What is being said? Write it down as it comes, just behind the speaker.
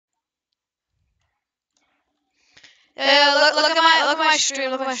Yeah, look at my stream.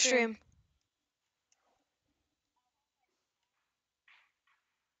 Look at my stream.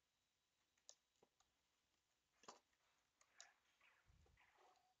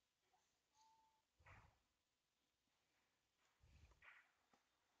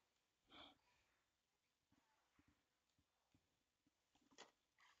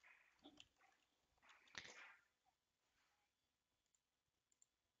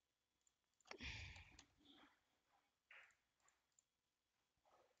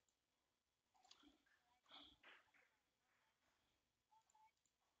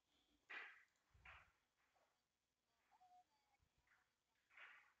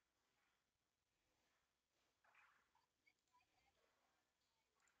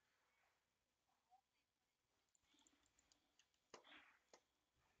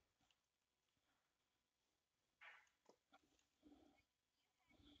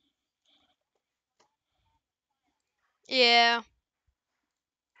 Yeah.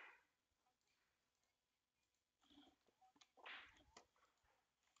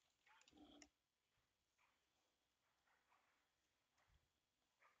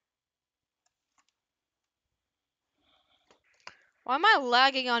 Why am I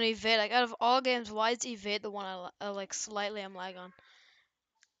lagging on Evade? Like out of all games, why is Evade the one I like slightly I'm lag on?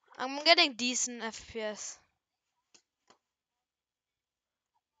 I'm getting decent FPS.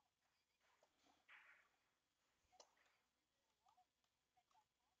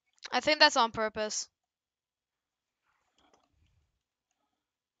 I think that's on purpose.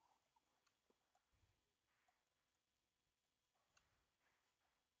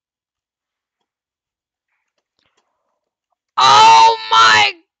 Oh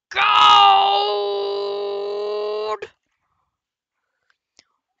my god!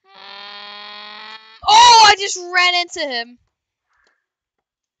 Oh, I just ran into him.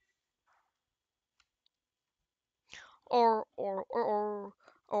 Or.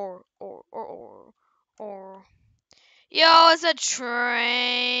 Yo, it's a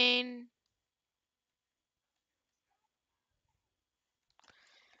train.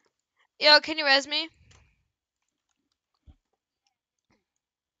 Yo, can you res me?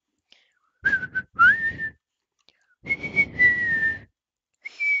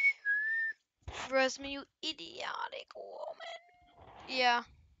 Res me, you idiotic woman. Yeah.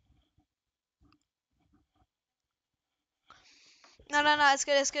 No, it's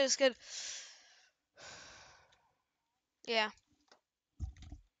good, it's good. Yeah.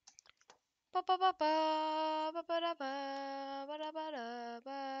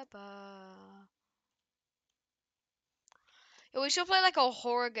 Yeah, we should play like a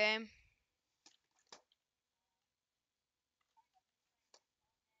horror game.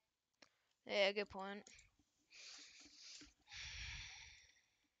 Yeah, good point.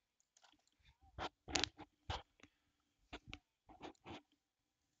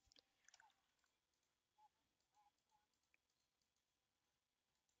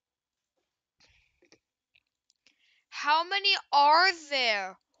 How many are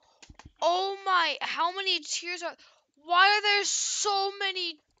there? Oh my, how many tiers are... Why are there so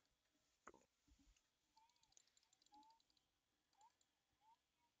many...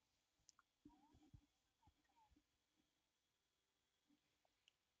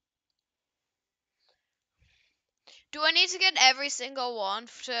 Do I need to get every single one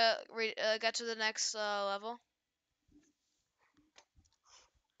to get to the next level?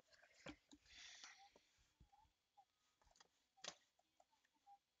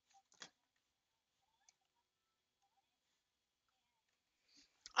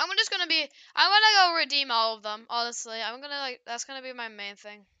 I'm gonna go redeem all of them, honestly. That's gonna be my main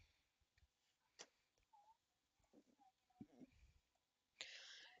thing.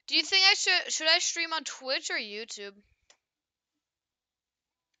 Do you think should I stream on Twitch or YouTube?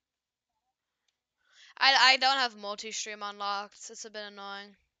 I don't have multi-stream unlocked. It's a bit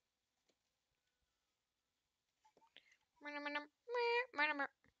annoying.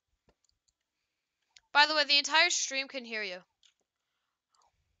 By the way, the entire stream can hear you.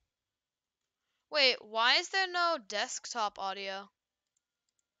 Wait, why is there no desktop audio?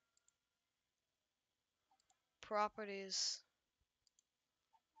 Properties.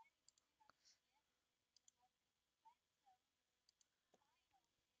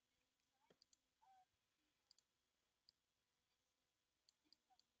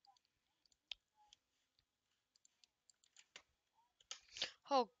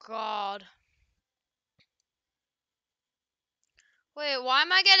 Oh god. Wait, why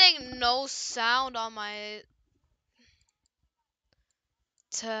am I getting no sound on my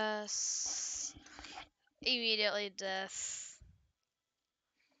test? Immediately death.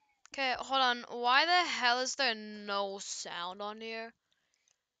 Okay, hold on. Why the hell is there no sound on here?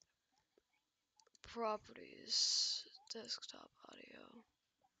 Properties. Desktop audio.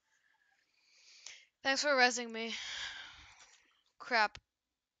 Thanks for resing me. Crap.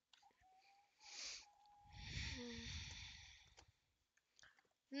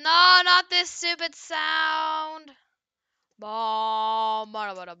 No, not this stupid sound. Bomb.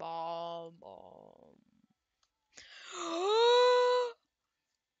 Bada bomb. Bomb.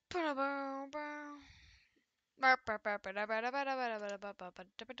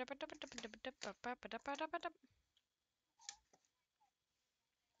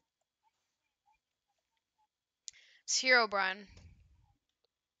 It's Hero Brian.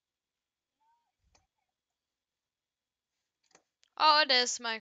 Oh, it is my